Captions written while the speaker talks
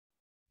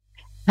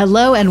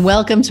Hello and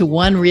welcome to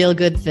One Real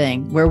Good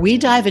Thing, where we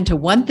dive into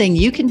one thing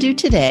you can do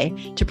today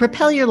to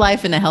propel your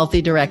life in a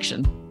healthy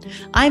direction.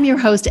 I'm your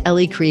host,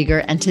 Ellie Krieger,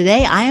 and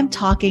today I am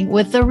talking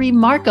with the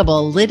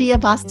remarkable Lidia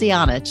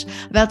Bastianich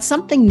about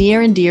something near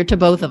and dear to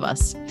both of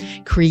us,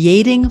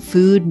 creating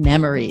food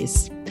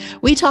memories.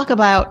 We talk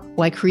about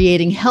why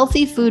creating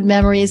healthy food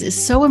memories is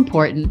so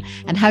important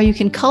and how you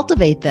can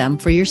cultivate them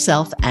for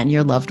yourself and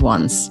your loved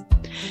ones.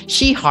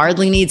 She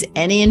hardly needs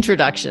any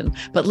introduction,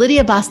 but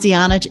Lidia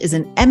Bastianich is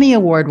an Emmy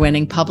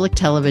Award-winning public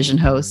television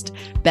host,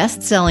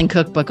 best-selling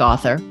cookbook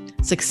author,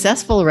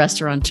 successful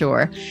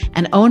restaurateur,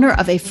 and owner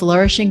of a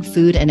flourishing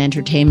food and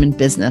entertainment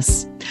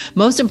business.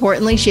 Most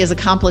importantly, she has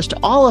accomplished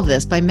all of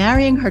this by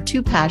marrying her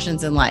two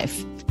passions in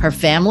life, her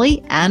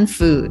family and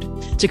food,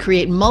 to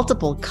create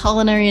multiple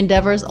culinary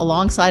endeavors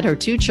alongside her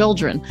two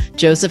children,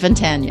 Joseph and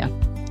Tanya.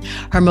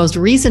 Her most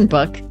recent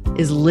book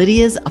is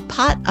Lidia's A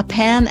Pot, a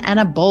Pan, and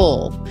a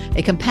Bowl,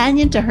 a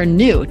companion to her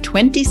new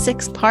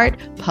 26-part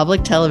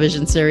public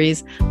television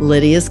series,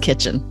 Lidia's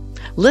Kitchen.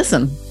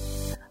 Listen,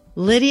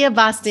 Lidia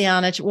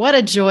Bastianich, what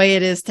a joy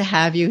it is to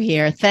have you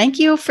here. Thank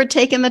you for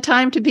taking the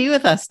time to be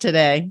with us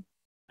today.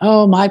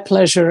 Oh, my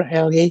pleasure,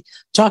 Ellie.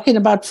 Talking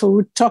about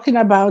food, talking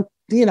about,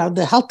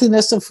 the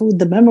healthiness of food,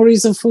 the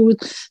memories of food,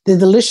 the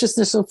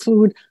deliciousness of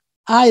food.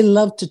 I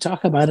love to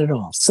talk about it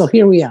all. So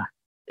here we are.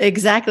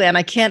 Exactly. And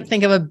I can't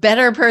think of a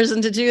better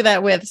person to do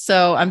that with.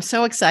 So I'm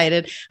so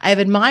excited. I've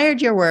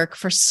admired your work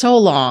for so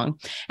long.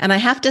 And I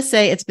have to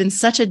say, it's been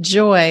such a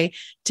joy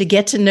to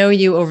get to know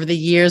you over the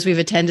years. We've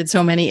attended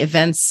so many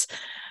events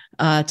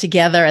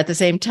together at the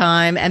same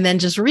time. And then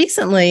just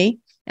recently,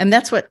 and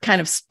that's what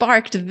kind of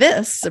sparked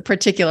this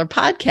particular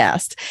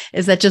podcast,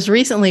 is that just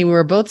recently we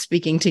were both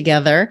speaking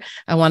together.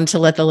 I wanted to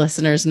let the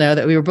listeners know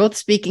that we were both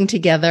speaking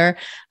together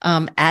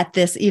at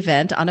this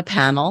event on a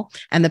panel.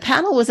 And the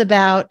panel was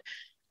about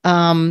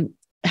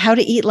how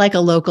to eat like a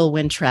local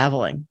when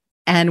traveling.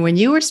 And when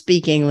you were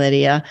speaking,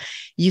 Lidia,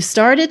 you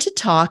started to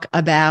talk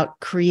about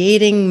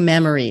creating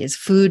memories,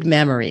 food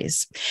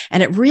memories.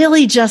 And it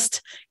really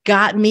just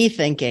got me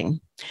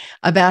thinking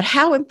about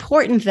how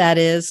important that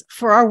is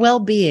for our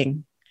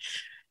well-being.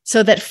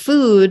 So that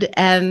food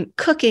and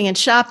cooking and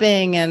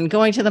shopping and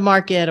going to the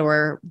market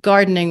or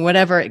gardening,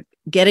 whatever,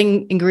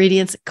 getting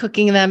ingredients,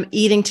 cooking them,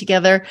 eating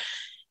together,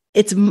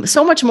 it's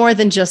so much more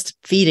than just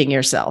feeding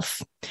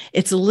yourself.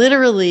 It's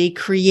literally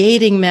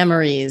creating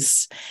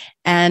memories.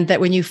 And that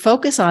when you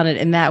focus on it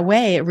in that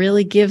way, it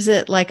really gives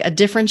it like a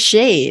different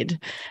shade.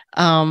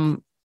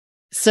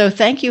 So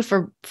thank you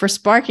for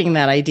sparking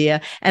that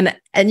idea. And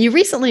you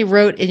recently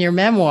wrote in your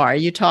memoir,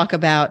 you talk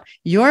about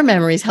your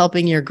memories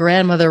helping your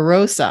grandmother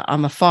Rosa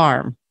on the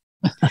farm.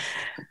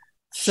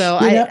 So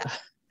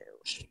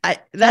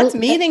that's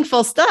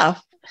meaningful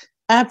stuff.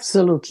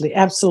 Absolutely,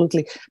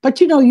 absolutely. But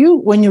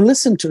when you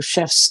listen to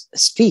chefs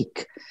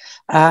speak,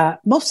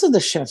 most of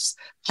the chefs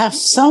have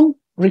some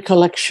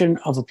recollection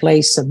of a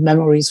place, of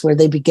memories where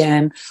they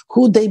began,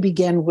 who they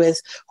began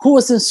with, who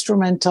was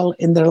instrumental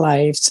in their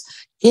lives,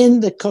 in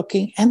the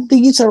cooking. And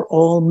these are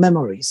all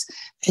memories.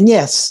 And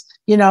yes,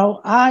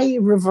 I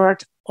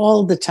revert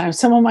all the time.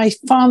 Some of my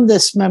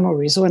fondest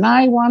memories, when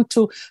I want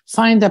to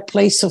find a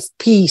place of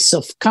peace,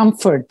 of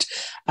comfort,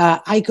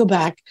 I go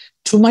back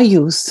to my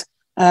youth.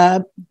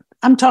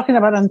 I'm talking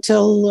about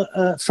until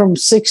from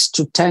 6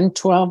 to 10,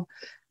 12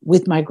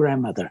 with my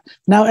grandmother.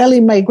 Now,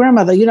 Ellie, my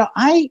grandmother,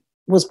 I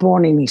was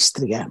born in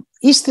Istria.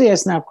 Istria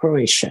is now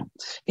Croatia.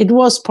 It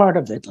was part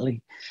of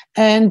Italy.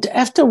 And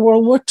after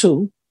World War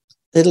II,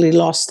 Italy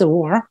lost the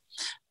war.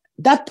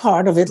 That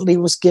part of Italy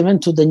was given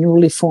to the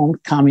newly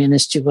formed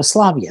communist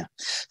Yugoslavia.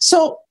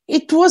 So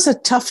it was a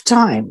tough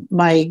time,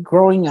 my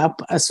growing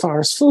up as far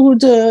as food.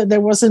 There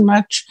wasn't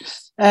much.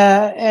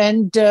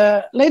 And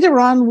later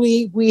on,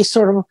 we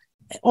sort of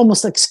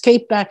almost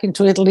escaped back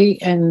into Italy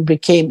and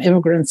became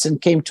immigrants and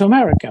came to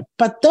America.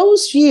 But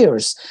those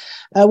years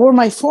were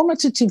my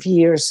formative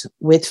years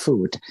with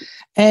food.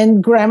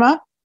 And Grandma,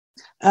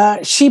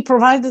 she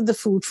provided the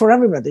food for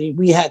everybody.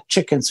 We had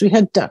chickens, we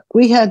had duck,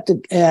 we had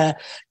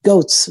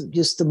goats,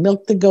 used to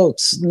milk the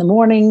goats in the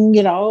morning,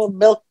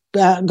 milk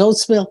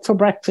goat's milk for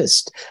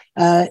breakfast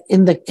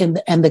in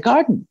the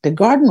garden. The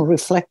garden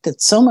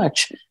reflected so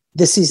much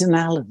the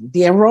seasonality,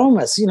 the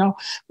aromas.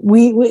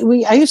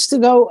 I used to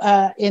go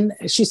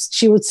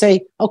she would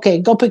say, okay,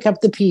 go pick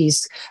up the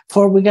peas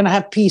we're going to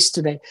have peas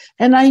today.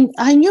 And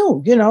I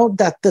knew,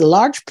 that the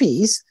large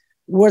peas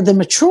were the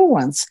mature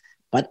ones,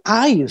 but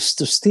I used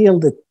to steal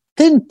the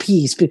thin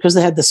peas because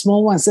they had the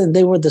small ones and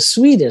they were the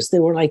sweetest. They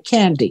were like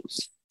candy.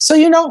 So,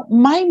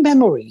 my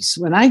memories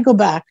when I go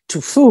back to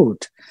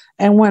food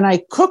and when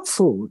I cook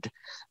food,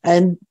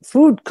 and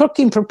food,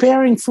 cooking,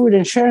 preparing food,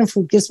 and sharing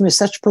food gives me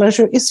such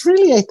pleasure. It's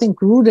really, I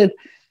think, rooted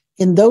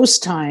in those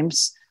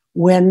times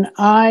when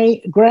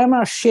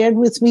Grandma shared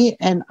with me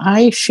and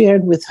I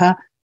shared with her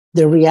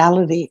the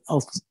reality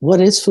of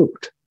what is food,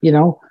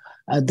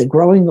 the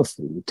growing of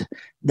food,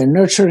 the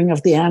nurturing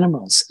of the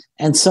animals,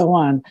 and so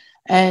on.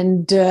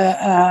 And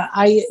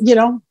I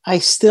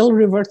still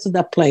revert to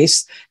that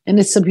place, and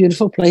it's a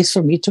beautiful place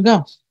for me to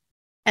go.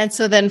 And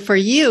so then for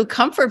you,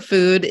 comfort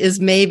food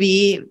is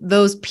maybe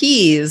those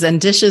peas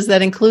and dishes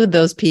that include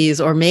those peas,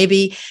 or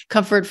maybe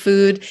comfort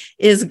food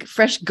is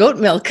fresh goat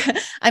milk.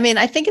 I mean,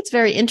 I think it's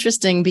very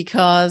interesting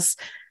because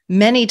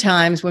many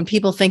times when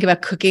people think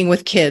about cooking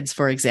with kids,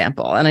 for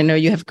example, and I know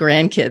you have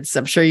grandkids,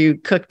 I'm sure you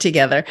cook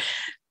together,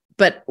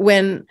 but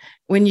when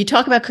you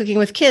talk about cooking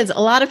with kids,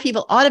 a lot of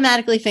people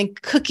automatically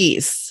think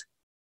cookies,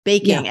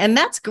 baking, and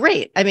that's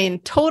great. I mean,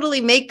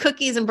 totally make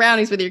cookies and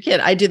brownies with your kid.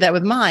 I do that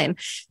with mine,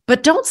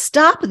 but don't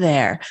stop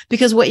there,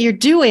 because what you're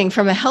doing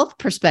from a health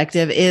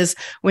perspective is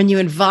when you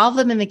involve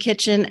them in the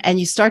kitchen and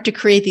you start to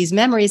create these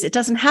memories, it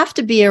doesn't have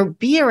to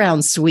be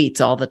around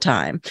sweets all the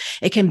time.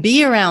 It can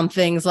be around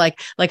things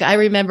like I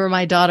remember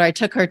my daughter, I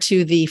took her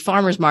to the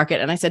farmer's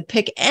market and I said,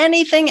 pick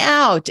anything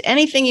out,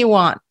 anything you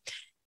want.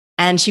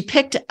 And she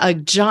picked a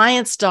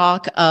giant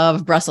stalk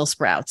of Brussels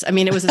sprouts. I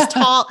mean, it was as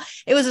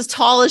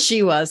tall, as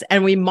she was.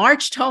 And we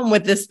marched home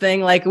with this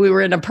thing like we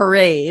were in a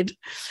parade.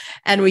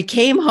 And we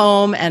came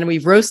home and we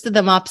roasted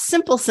them up.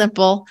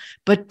 Simple.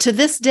 But to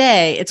this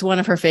day, it's one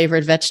of her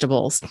favorite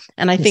vegetables.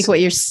 And I think what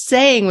you're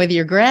saying with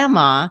your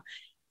grandma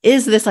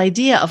is this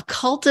idea of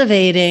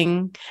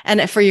cultivating.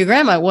 And for your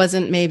grandma, it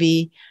wasn't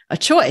maybe a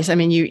choice. I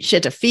mean, she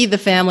had to feed the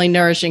family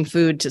nourishing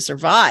food to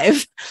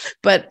survive.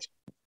 But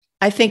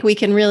I think we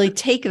can really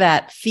take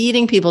that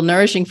feeding people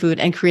nourishing food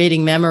and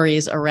creating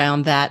memories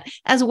around that,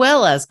 as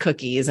well as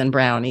cookies and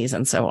brownies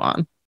and so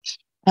on.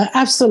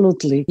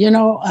 Absolutely.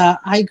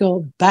 I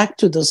go back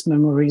to those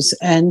memories,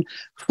 and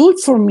food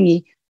for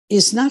me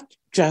is not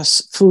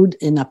just food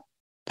in a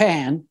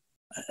pan,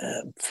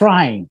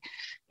 frying.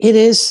 It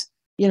is,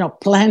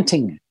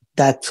 planting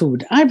that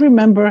food. I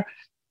remember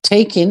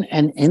taking,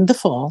 and in the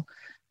fall,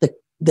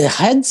 the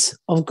heads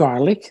of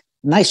garlic.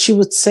 Nice, she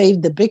would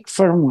save the big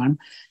firm one.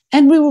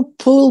 And we would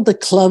pull the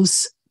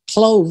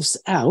cloves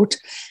out,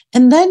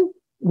 and then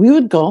we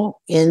would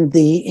go in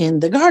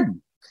the garden,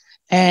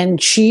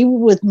 and she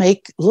would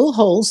make little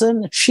holes,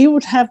 and she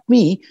would have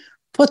me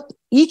put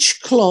each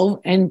clove,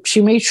 and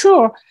she made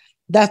sure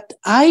that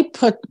I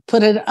put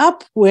it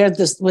up where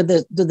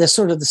the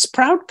sort of the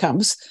sprout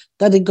comes,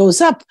 that it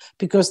goes up,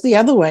 because the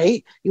other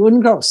way it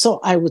wouldn't grow. So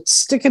I would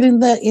stick it in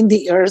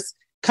the earth,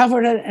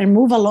 cover it, and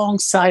move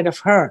alongside of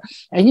her,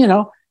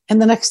 and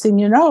the next thing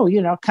you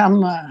know,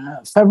 come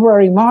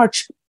February,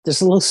 March,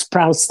 there's little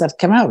sprouts that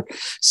come out.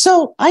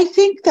 So I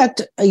think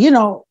that,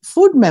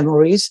 food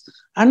memories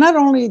are not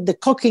only the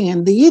cooking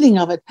and the eating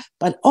of it,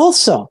 but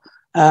also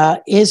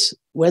is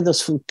where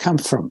those food come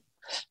from.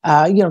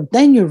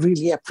 Then you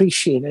really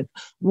appreciate it.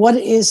 What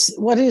is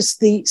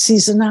the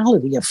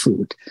seasonality of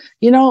food?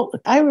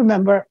 I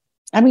remember,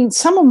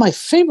 some of my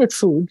favorite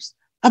foods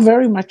are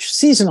very much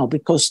seasonal,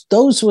 because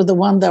those were the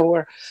ones that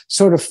were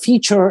sort of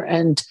feature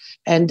and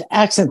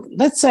accent.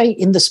 Let's say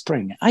in the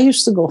spring, I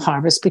used to go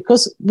harvest,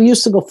 because we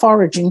used to go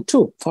foraging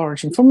too,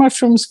 foraging for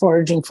mushrooms,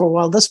 foraging for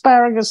wild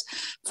asparagus,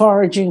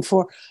 foraging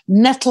for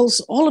nettles,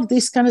 all of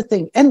these kind of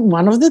things. And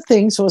one of the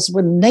things was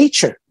when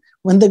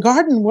the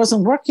garden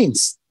wasn't working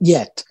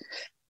yet,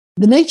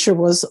 the nature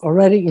was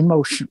already in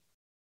motion.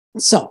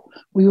 So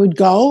we would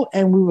go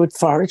and we would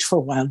forage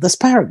for wild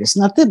asparagus.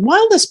 Now, the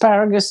wild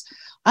asparagus,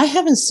 I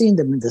haven't seen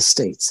them in the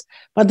States,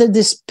 but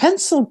this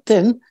pencil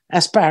thin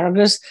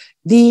asparagus,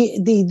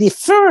 the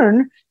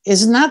fern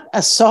is not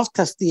as soft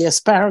as the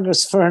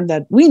asparagus fern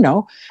that we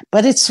know,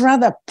 but it's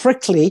rather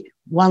prickly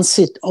once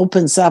it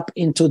opens up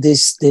into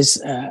these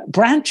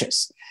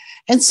branches.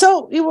 And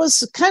so it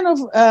was kind of,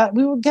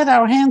 we would get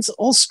our hands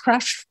all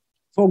scratched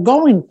for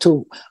going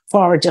to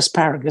forage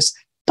asparagus.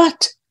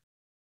 But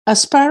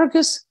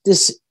asparagus,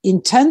 this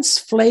intense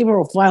flavor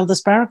of wild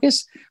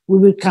asparagus, we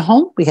would come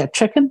home, we had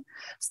chicken,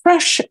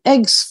 fresh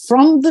eggs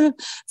from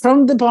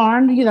the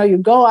barn.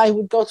 I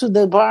would go to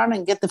the barn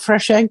and get the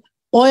fresh egg,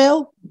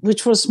 oil,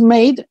 which was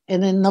made.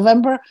 And in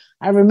November,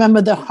 I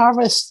remember the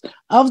harvest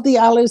of the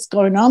olives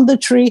going on the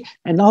tree,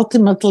 and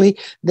ultimately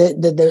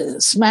the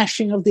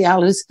smashing of the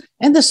olives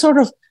and the sort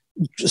of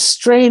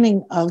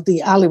straining of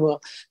the olive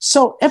oil.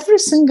 So every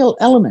single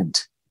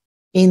element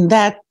in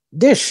that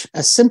dish,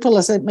 as simple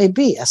as it may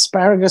be,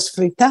 asparagus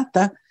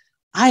frittata,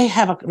 I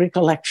have a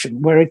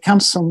recollection where it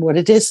comes from, what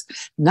it is.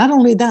 Not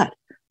only that,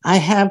 I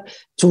have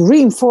to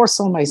reinforce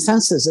all my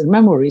senses and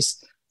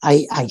memories.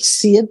 I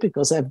see it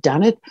because I've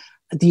done it,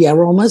 the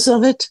aromas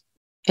of it,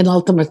 and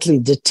ultimately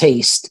the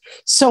taste.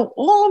 So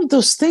all of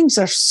those things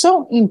are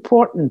so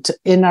important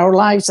in our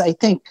lives. I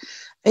think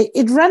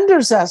it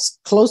renders us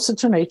closer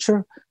to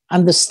nature,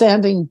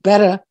 understanding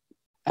better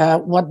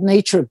what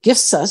nature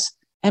gives us,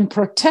 and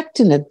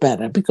protecting it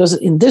better, because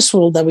in this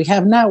world that we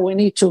have now, we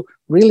need to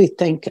really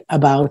think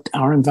about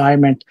our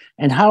environment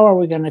and how are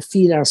we going to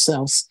feed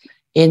ourselves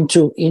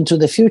into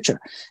the future.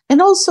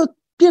 And also,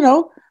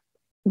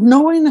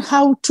 knowing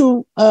how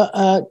to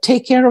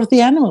take care of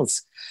the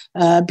animals,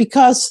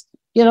 because,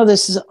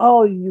 this is,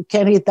 you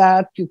can't eat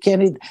that, you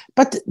can't eat.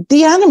 But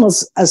the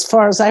animals, as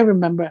far as I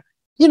remember,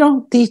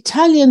 the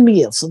Italian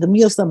meals, so the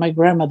meals that my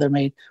grandmother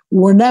made,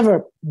 were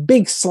never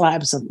big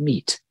slabs of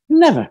meat.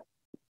 Never.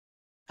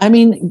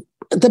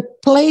 the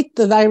plate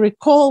that I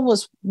recall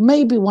was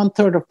maybe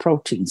 1/3 of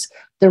proteins.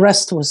 The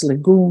rest was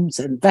legumes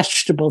and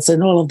vegetables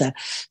and all of that.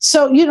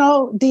 So,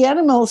 the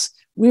animals,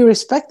 we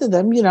respected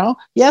them,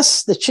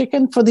 Yes, the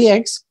chicken for the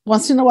eggs.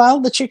 Once in a while,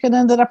 the chicken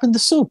ended up in the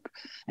soup.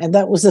 And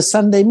that was the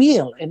Sunday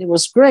meal. And it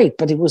was great,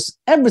 but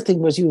everything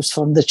was used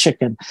from the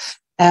chicken.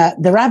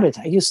 The rabbit,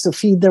 I used to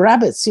feed the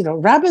rabbits.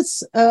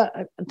 Rabbits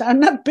are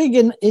not big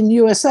in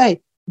USA,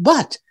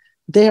 but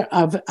they're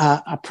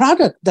a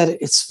product that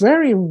it's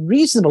very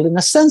reasonable in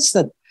the sense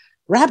that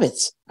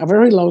rabbits are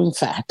very low in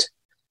fat.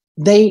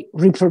 They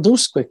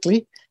reproduce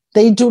quickly.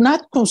 They do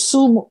not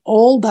consume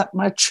all that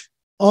much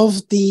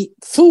of the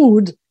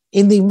food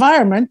in the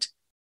environment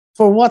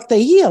for what they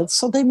yield.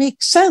 So they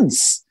make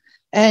sense.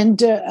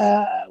 And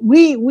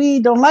we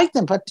don't like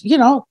them. But,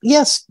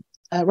 yes,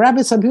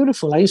 rabbits are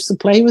beautiful. I used to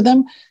play with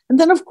them. And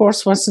then, of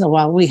course, once in a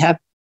while, we had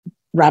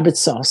rabbit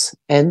sauce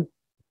and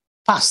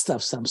pasta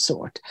of some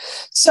sort.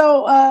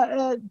 So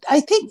I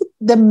think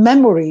the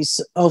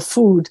memories of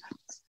food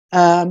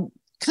kind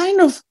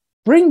of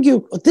bring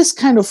you this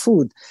kind of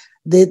food,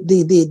 the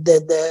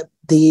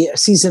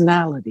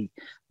seasonality,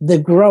 the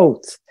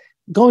growth,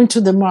 going to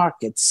the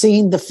market,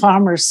 seeing the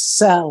farmers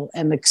sell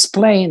and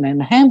explain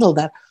and handle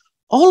that.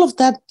 All of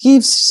that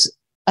gives,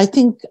 I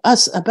think,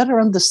 us a better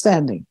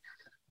understanding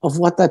of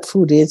what that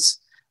food is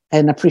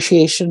and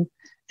appreciation,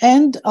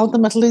 and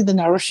ultimately the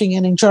nourishing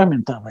and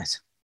enjoyment of it.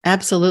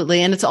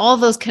 Absolutely. And it's all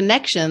those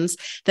connections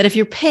that if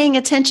you're paying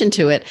attention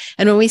to it,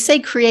 and when we say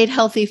create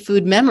healthy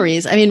food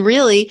memories, I mean,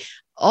 really,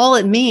 all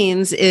it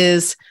means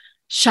is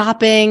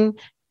shopping,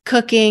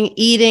 cooking,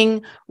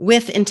 eating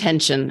with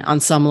intention on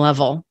some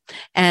level.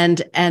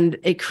 And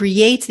it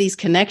creates these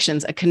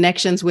connections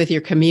with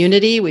your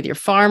community, with your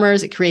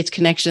farmers. It creates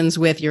connections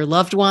with your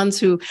loved ones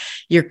who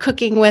you're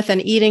cooking with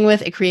and eating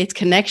with. It creates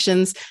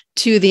connections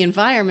to the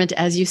environment,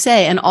 as you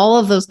say, and all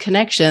of those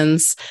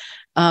connections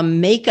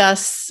make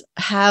us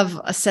have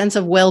a sense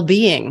of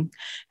well-being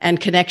and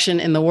connection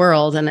in the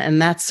world.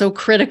 And that's so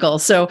critical.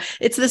 So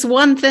it's this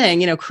one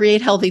thing,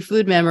 create healthy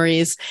food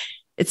memories.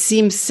 It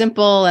seems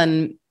simple,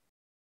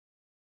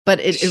 but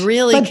it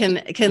really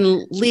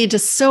can lead to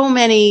so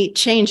many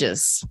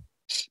changes.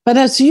 But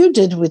as you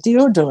did with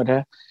your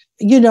daughter,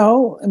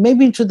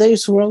 maybe in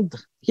today's world,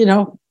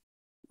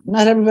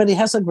 not everybody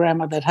has a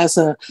grandma that has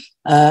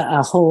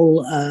a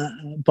whole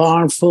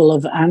barn full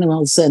of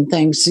animals and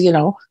things,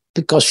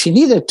 because she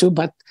needed to.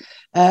 But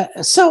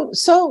so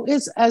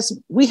it's as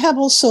we have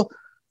also,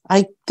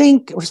 I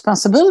think,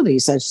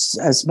 responsibilities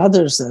as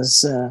mothers,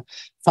 as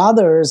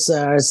fathers,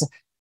 as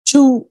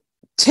to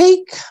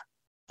take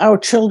our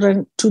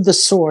children to the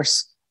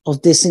source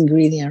of this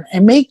ingredient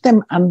and make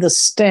them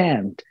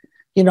understand,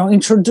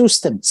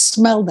 introduce them,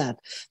 smell that.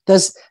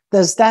 Does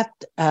that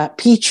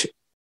peach,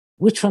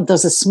 which one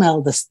does it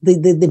smell?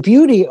 The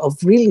beauty of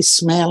really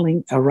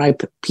smelling a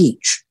ripe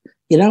peach,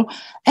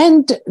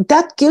 and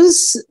that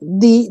gives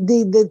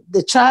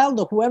the child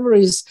or whoever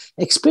is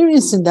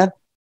experiencing that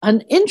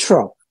an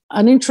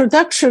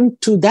introduction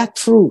to that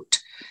fruit.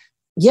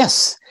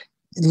 Yes,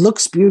 it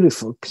looks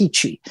beautiful,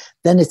 peachy.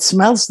 Then it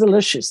smells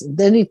delicious.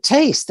 Then it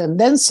tastes, and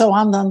then so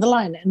on down the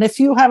line. And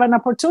if you have an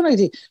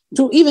opportunity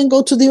to even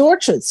go to the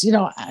orchards,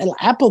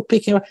 apple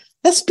picking,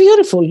 that's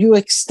beautiful. You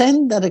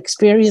extend that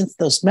experience,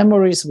 those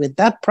memories with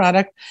that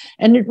product,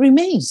 and it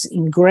remains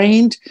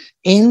ingrained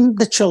in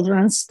the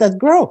children's that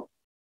grow.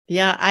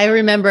 Yeah, I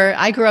remember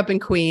I grew up in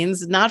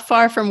Queens, not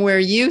far from where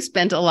you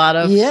spent a lot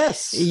of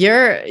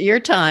your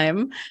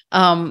time.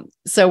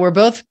 So we're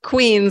both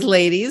Queens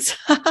ladies,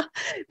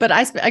 but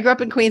I grew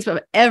up in Queens,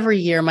 but every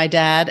year my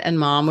dad and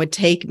mom would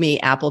take me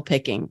apple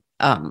picking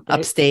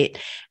upstate.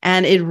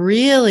 And it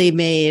really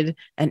made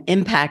an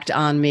impact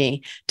on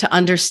me to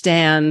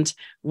understand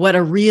what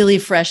a really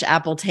fresh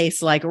apple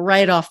tastes like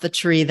right off the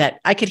tree, that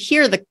I could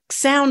hear the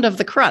sound of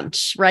the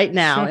crunch right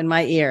now in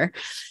my ear.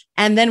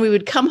 And then we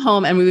would come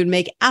home and we would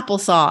make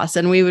applesauce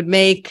and we would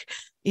make,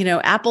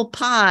 apple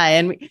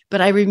pie.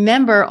 But I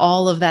remember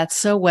all of that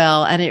so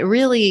well. And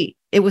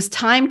it was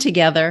time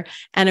together.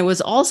 And it was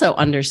also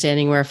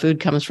understanding where food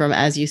comes from,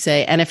 as you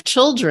say. And if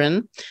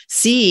children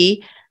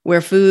see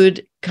where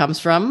food comes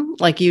from,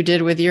 like you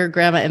did with your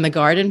grandma in the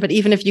garden, but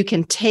even if you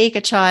can take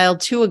a child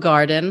to a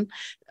garden,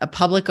 a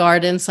public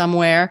garden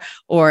somewhere,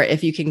 or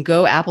if you can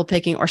go apple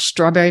picking or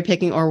strawberry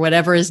picking or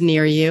whatever is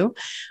near you,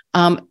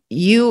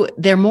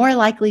 they're more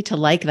likely to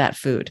like that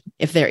food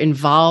if they're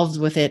involved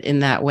with it in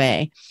that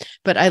way.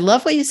 But I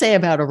love what you say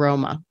about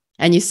aroma.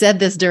 And you said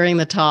this during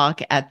the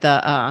talk at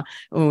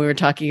when we were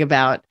talking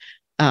about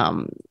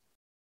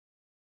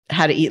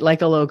how to eat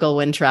like a local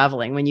when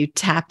traveling, when you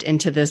tapped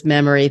into this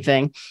memory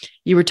thing,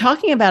 you were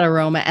talking about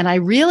aroma. And I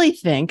really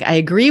think I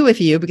agree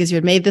with you, because you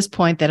had made this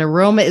point that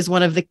aroma is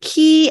one of the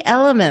key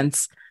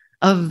elements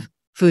of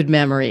food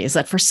memories.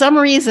 That for some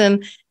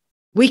reason,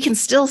 we can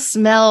still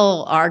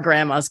smell our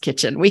grandma's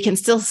kitchen. We can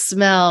still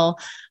smell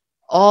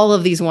all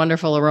of these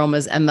wonderful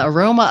aromas, and the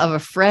aroma of a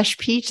fresh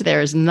peach,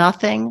 there is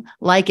nothing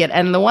like it.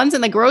 And the ones in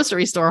the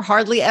grocery store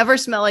hardly ever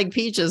smell like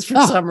peaches for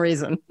some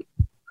reason.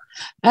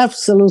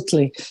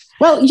 Absolutely.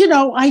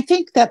 Well, I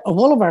think that of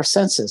all of our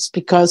senses,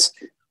 because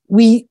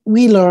we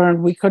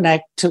learn, we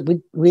connect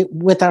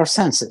with our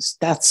senses.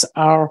 That's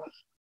our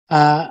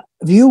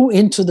view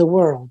into the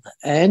world,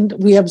 and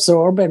we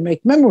absorb and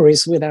make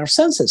memories with our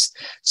senses.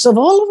 So of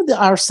all of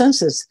our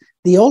senses,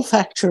 the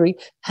olfactory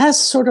has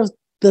sort of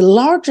the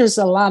largest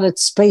allotted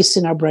space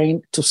in our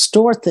brain to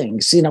store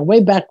things.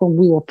 Way back when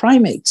we were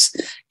primates,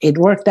 it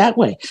worked that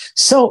way.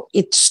 So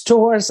it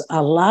stores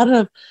a lot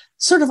of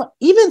sort of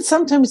even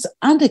sometimes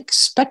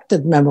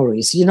unexpected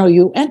memories.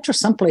 You enter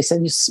someplace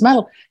and you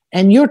smell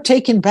and you're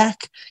taken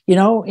back, in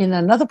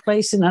another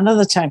place, in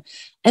another time.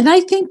 And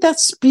I think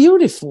that's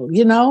beautiful,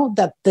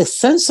 that the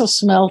sense of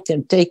smell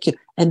can take you,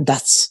 and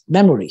that's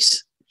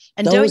memories.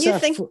 And don't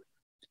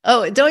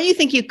you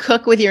think you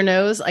cook with your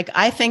nose? Like,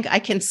 I think I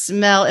can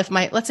smell if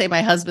let's say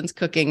my husband's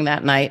cooking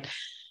that night.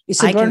 Is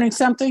he burning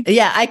something?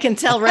 Yeah, I can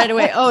tell right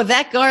away. Oh,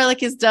 that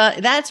garlic is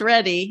done. That's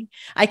ready.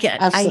 I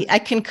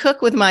can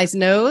cook with my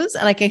nose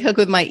and I can cook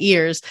with my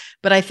ears,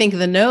 but I think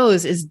the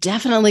nose is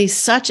definitely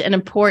such an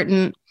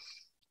important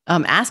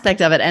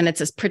aspect of it. And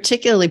it's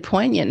particularly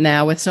poignant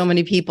now with so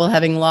many people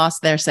having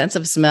lost their sense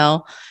of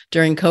smell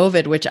during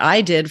COVID, which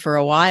I did for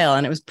a while.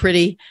 And it was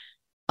pretty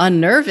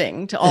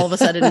unnerving to all of a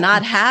sudden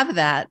not have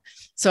that.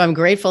 So I'm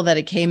grateful that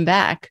it came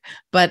back.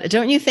 But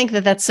don't you think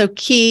that that's so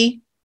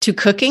key to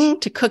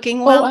cooking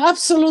well? Oh,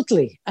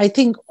 absolutely. I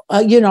think,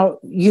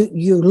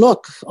 you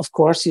look, of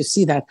course, you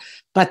see that,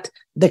 but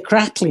the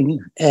crackling,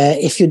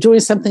 if you're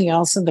doing something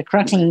else and the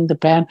crackling in the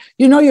pan,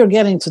 you're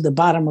getting to the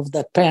bottom of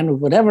that pan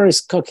with whatever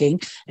is cooking,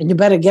 and you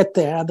better get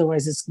there.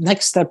 Otherwise, its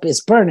next step is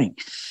burning.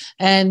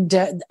 And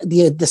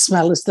the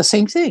smell is the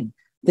same thing.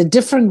 The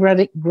different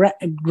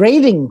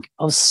grading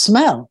of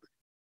smell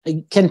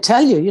can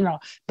tell you,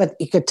 but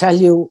it could tell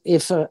you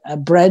if a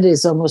bread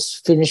is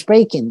almost finished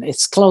baking,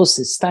 it's close,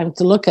 it's time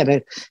to look at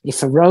it.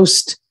 If a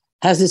roast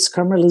has its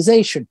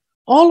caramelization,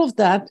 all of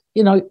that,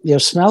 your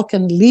smell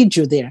can lead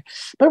you there.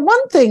 But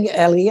one thing,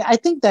 Ellie, I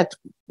think that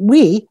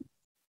we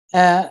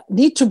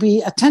need to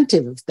be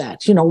attentive of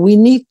that. We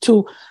need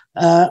to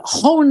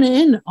hone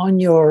in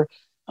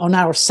on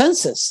our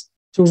senses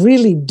to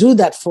really do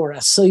that for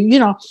us. So,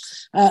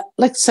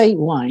 let's say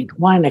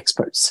wine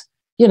experts,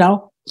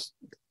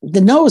 the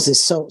nose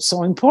is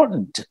so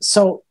important.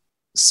 So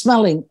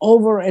smelling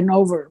over and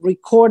over,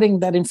 recording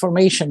that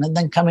information and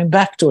then coming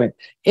back to it,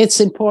 it's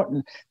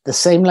important. The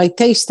same like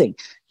tasting.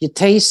 You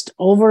taste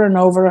over and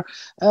over.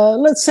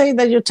 Let's say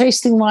that you're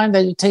tasting wine,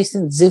 that you're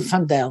tasting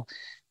Zinfandel.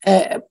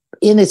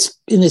 In its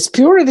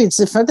purity, it's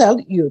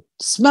Zinfandel. You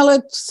smell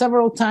it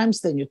several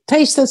times, then you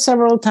taste it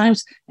several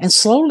times, and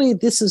slowly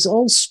this is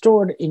all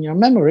stored in your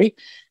memory,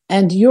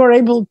 and you're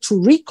able to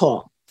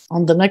recall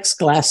on the next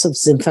glass of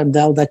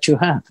Zinfandel that you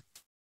have.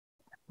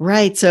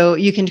 Right. So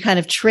you can kind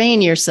of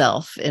train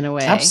yourself in a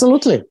way.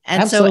 Absolutely.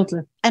 And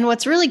Absolutely. And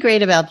what's really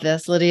great about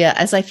this, Lidia,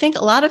 is I think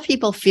a lot of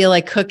people feel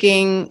like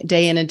cooking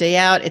day in and day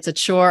out, it's a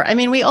chore. I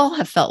mean, we all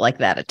have felt like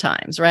that at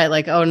times, right?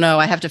 Like, oh no,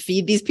 I have to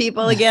feed these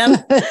people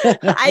again.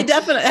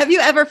 Have you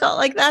ever felt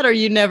like that, or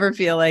you never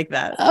feel like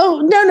that?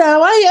 Oh,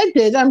 no, I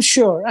did. I'm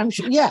sure.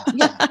 Yeah.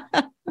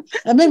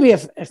 Maybe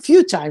a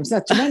few times,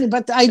 not too many,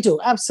 but I do.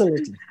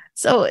 Absolutely.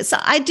 So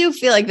I do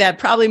feel like that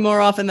probably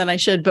more often than I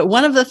should. But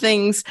one of the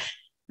things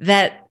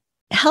that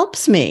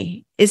helps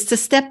me is to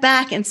step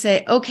back and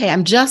say, okay,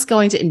 I'm just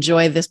going to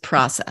enjoy this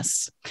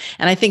process.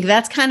 And I think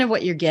that's kind of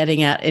what you're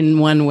getting at in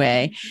one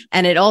way.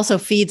 And it also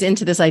feeds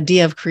into this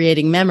idea of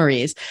creating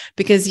memories,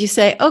 because you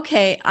say,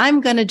 okay, I'm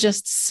going to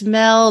just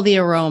smell the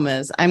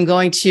aromas. I'm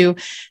going to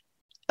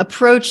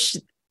approach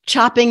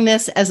chopping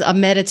this as a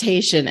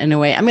meditation in a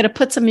way. I'm going to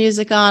put some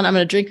music on. I'm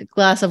going to drink a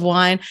glass of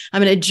wine. I'm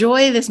going to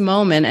enjoy this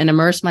moment and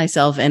immerse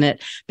myself in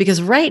it,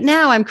 because right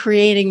now I'm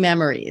creating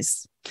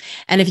memories.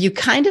 And if you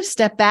kind of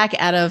step back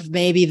out of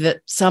maybe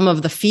some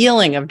of the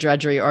feeling of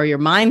drudgery or your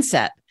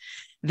mindset,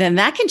 then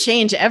that can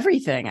change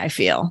everything, I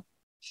feel.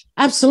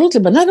 Absolutely.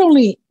 But not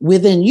only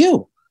within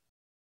you,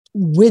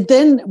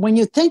 when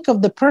you think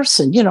of the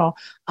person,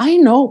 I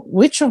know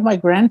which of my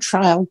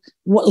grandchild,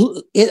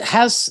 it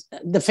has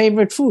the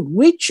favorite food,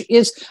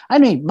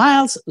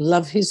 Miles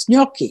loves his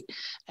gnocchi,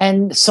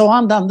 and so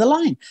on down the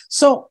line.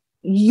 So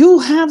you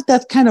have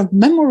that kind of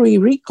memory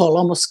recall,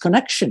 almost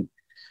connection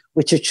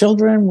with your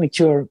children, with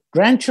your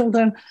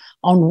grandchildren,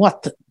 on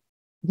what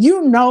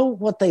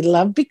they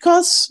love,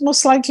 because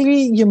most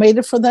likely you made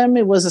it for them.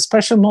 It was a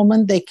special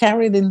moment. They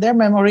carry it in their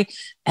memory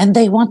and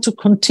they want to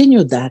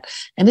continue that.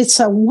 And it's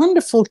a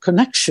wonderful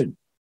connection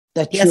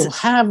that you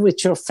have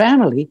with your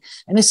family.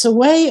 And it's a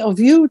way of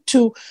you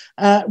to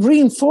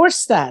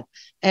reinforce that.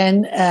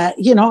 And, and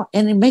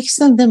it makes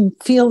them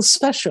feel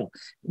special.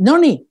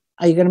 Noni,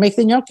 are you going to make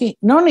the gnocchi?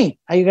 Noni,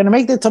 are you going to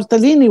make the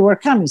tortellini? We're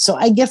coming. So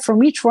I get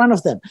from each one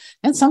of them.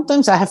 And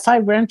sometimes I have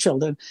 5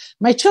 grandchildren.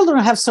 My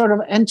children have sort of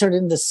entered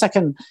in the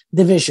second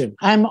division.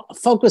 I'm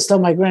focused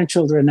on my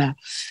grandchildren now.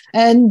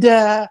 And,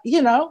 5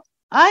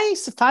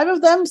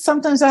 of them,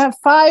 sometimes I have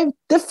 5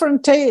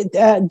 different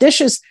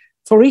dishes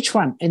for each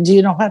one. And do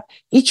you know what?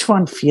 Each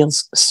one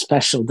feels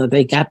special, that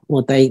they got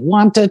what they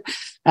wanted.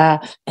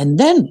 And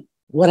then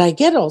what I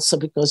get also,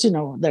 because,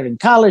 they're in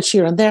college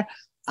here and there,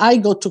 I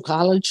go to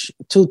college,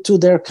 to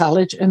their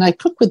college, and I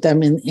cook with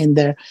them in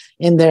their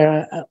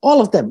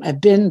all of them. I've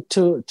been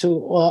to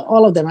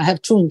all of them. I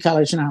have 2 in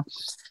college now.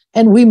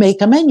 And we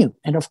make a menu.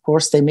 And of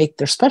course, they make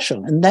their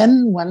special. And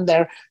then when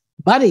their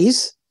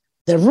buddies,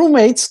 their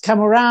roommates come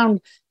around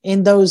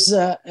in those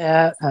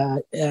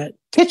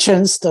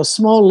kitchens, those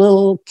small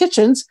little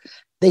kitchens,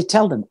 they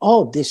tell them,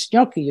 oh, this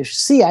gnocchi, you should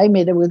see, I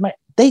made it with my...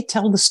 They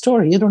tell the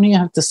story. You don't even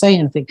have to say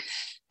anything.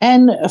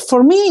 And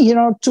for me,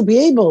 to be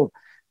able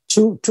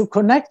to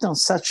connect on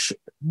such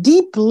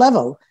deep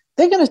level,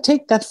 they're going to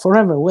take that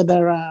forever.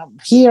 Whether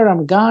here,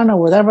 I'm gone, or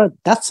whatever,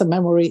 that's a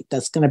memory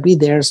that's going to be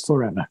theirs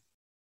forever.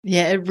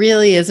 Yeah, it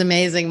really is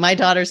amazing. My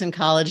daughter's in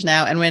college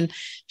now. And when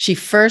she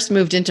first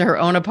moved into her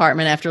own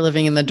apartment after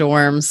living in the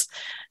dorms,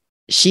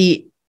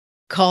 she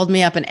called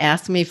me up and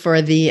asked me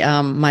for the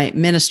my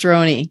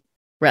minestrone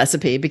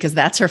recipe, because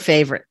that's her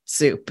favorite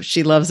soup.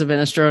 She loves a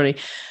minestrone.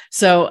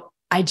 So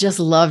I just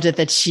loved it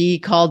that she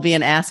called me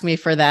and asked me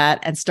for that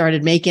and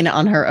started making it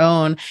on her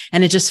own.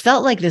 And it just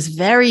felt like this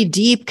very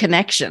deep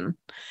connection.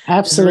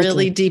 Absolutely.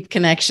 Really deep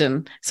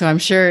connection. So I'm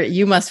sure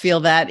you must feel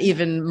that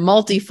even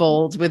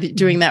multifold with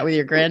doing that with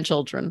your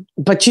grandchildren.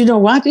 But you know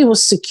what? It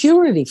was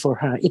security for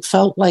her. It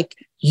felt like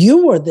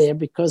you were there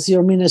because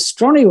your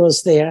minestrone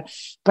was there.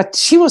 But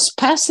she was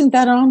passing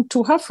that on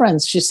to her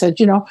friends. She said,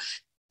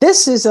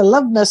 this is a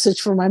love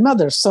message for my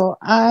mother, so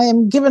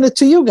I'm giving it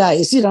to you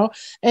guys, and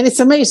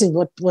it's amazing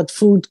what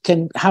food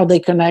can, how they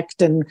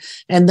connect and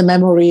the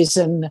memories,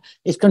 and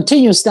it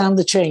continues down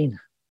the chain.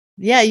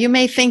 Yeah, you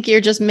may think you're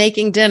just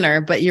making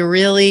dinner, but you're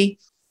really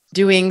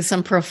doing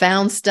some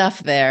profound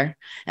stuff there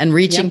and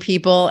reaching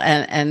people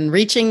and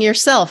reaching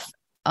yourself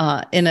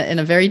in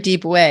a very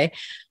deep way.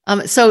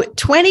 So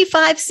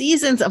 25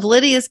 seasons of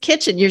Lidia's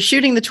Kitchen. You're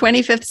shooting the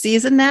 25th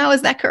season now,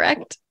 is that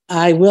correct?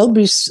 I will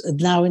be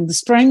now in the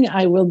spring.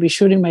 I will be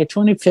shooting my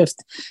 25th.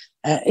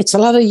 It's a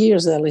lot of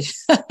years, Ellie.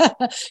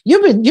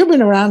 You've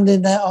been around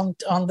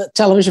on the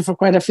television for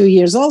quite a few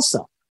years,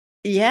 also.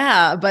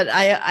 Yeah, but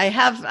I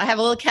have a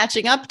little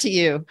catching up to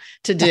you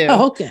to do.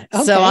 Okay.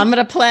 So I'm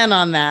going to plan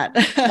on that.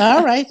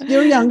 All right,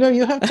 you're younger,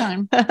 you have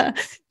time.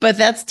 But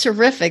that's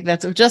terrific.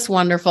 That's just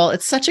wonderful.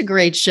 It's such a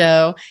great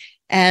show,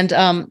 and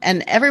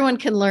everyone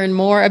can learn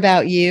more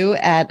about you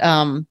at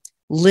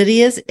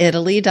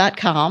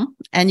lidiasitaly.com.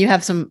 And you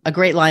have a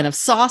great line of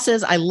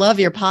sauces. I love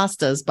your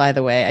pastas, by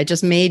the way. I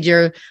just made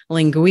your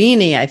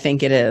linguine, I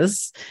think it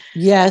is.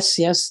 Yes.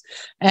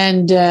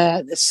 And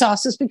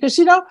sauces, because,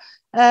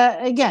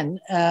 again,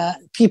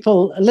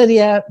 people,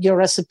 Lidia, your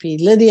recipe,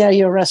 Lidia,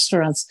 your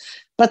restaurants.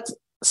 But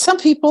some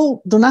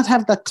people do not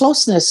have that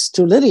closeness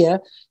to Lidia.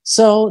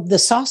 So the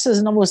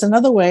sauces was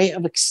another way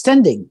of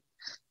extending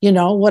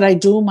what I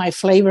do, my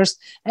flavors.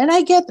 And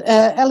I get,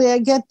 Ellie,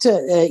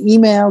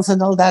 emails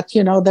and all that,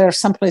 there's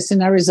someplace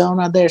in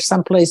Arizona, there's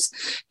someplace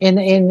in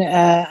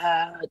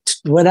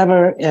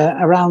whatever,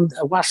 around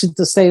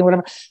Washington State,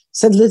 whatever,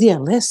 said, Lidia,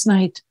 last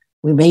night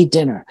we made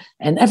dinner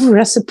and every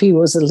recipe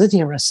was a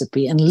Lidia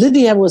recipe and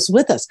Lidia was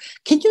with us.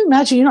 Can you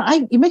imagine,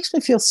 it makes me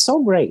feel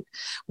so great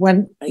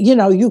when,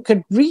 you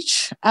could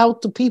reach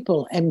out to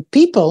people and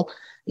people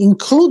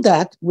include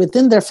that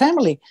within their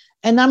family.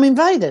 And I'm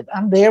invited.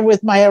 I'm there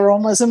with my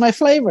aromas and my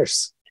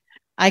flavors.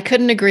 I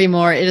couldn't agree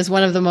more. It is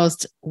one of the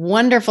most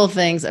wonderful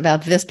things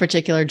about this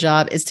particular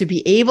job is to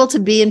be able to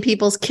be in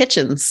people's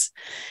kitchens.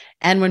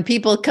 And when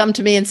people come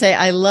to me and say,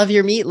 I love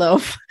your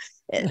meatloaf,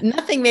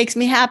 nothing makes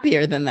me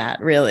happier than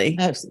that, really.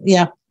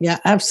 Yeah,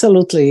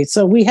 absolutely.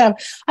 So we have,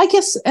 I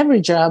guess,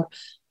 every job,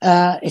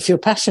 if you're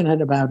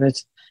passionate about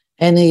it,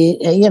 and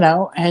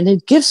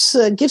it gives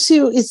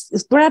you,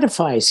 it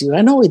gratifies you.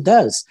 I know it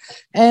does.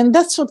 And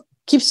that's what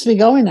keeps me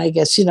going, I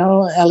guess.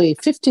 Ellie,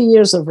 50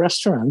 years of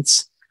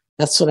restaurants.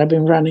 That's what I've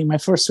been running. My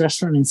first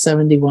restaurant in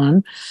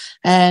 1971,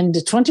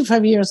 and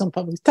 25 years on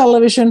public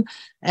television.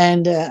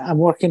 And I'm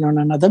working on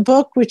another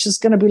book, which is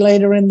going to be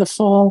later in the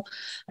fall.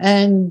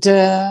 And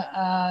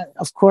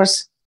of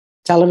course,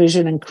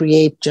 television and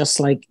create just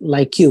like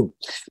you.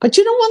 But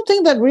one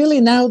thing that really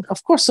now,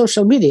 of course,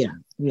 social media.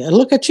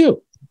 Look at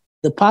you,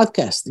 the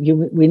podcast.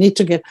 We need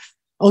to get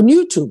on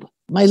YouTube.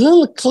 My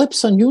little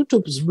clips on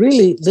YouTube is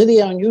really,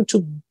 Lidia on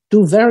YouTube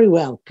do very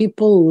well.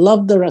 People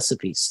love the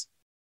recipes.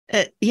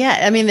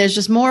 There's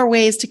just more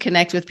ways to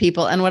connect with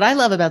people. And what I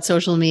love about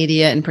social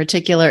media in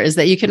particular is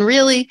that you can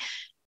really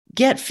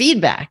get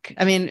feedback.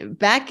 I mean,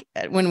 back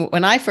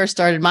when I first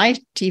started my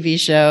TV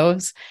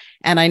shows,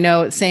 and I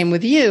know same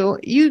with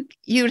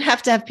you'd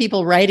have to have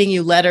people writing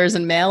you letters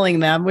and mailing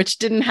them, which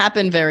didn't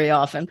happen very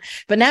often.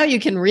 But now you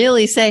can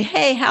really say,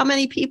 hey, how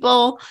many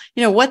people,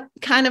 what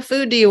kind of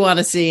food do you want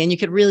to see? And you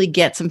could really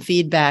get some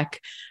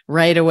feedback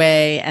right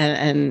away.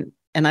 And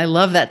I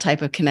love that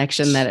type of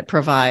connection that it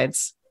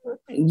provides.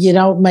 May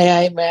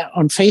I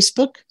on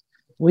Facebook,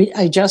 we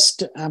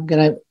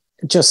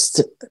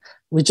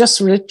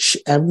just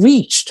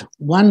reached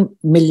 1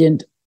 million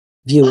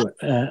viewer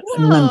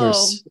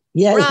members.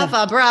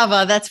 Yeah,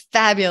 brava, that's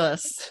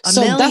fabulous. A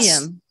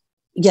million.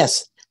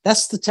 Yes,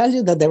 that's to tell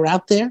you that they're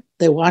out there,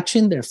 they're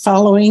watching, they're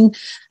following,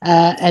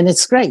 and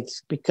it's great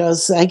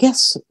because I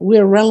guess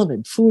we're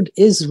relevant. Food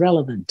is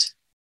relevant.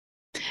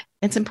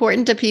 It's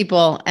important to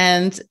people,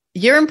 and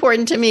you're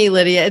important to me,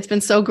 Lidia. It's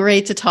been so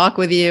great to talk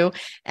with you.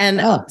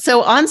 And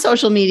so on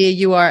social media,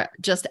 you are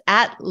just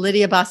at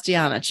Lidia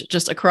Bastianich,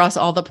 just across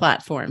all the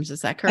platforms.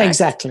 Is that correct?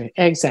 Exactly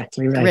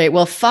right. Great.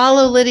 Well,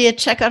 follow Lidia,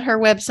 check out her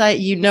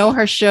website. You know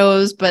her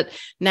shows, but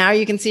now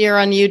you can see her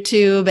on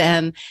YouTube.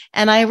 And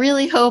I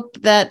really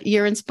hope that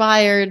you're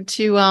inspired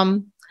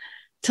to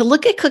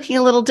look at cooking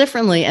a little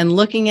differently and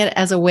looking at it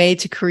as a way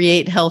to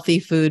create healthy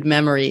food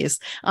memories.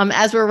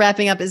 As we're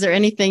wrapping up, is there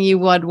anything you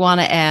would want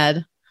to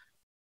add?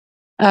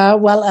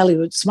 Well, Ellie,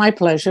 it's my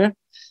pleasure.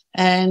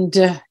 And,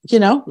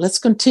 let's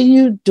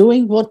continue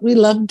doing what we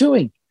love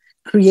doing,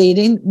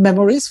 creating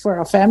memories for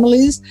our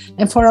families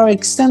and for our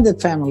extended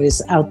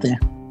families out there.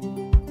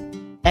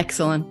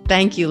 Excellent.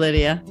 Thank you,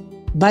 Lidia.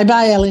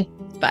 Bye-bye, Ellie.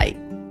 Bye.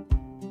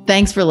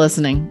 Thanks for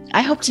listening.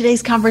 I hope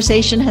today's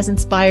conversation has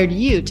inspired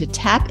you to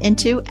tap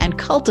into and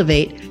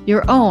cultivate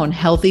your own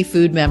healthy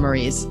food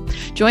memories.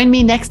 Join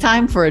me next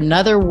time for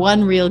another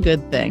One Real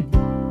Good Thing.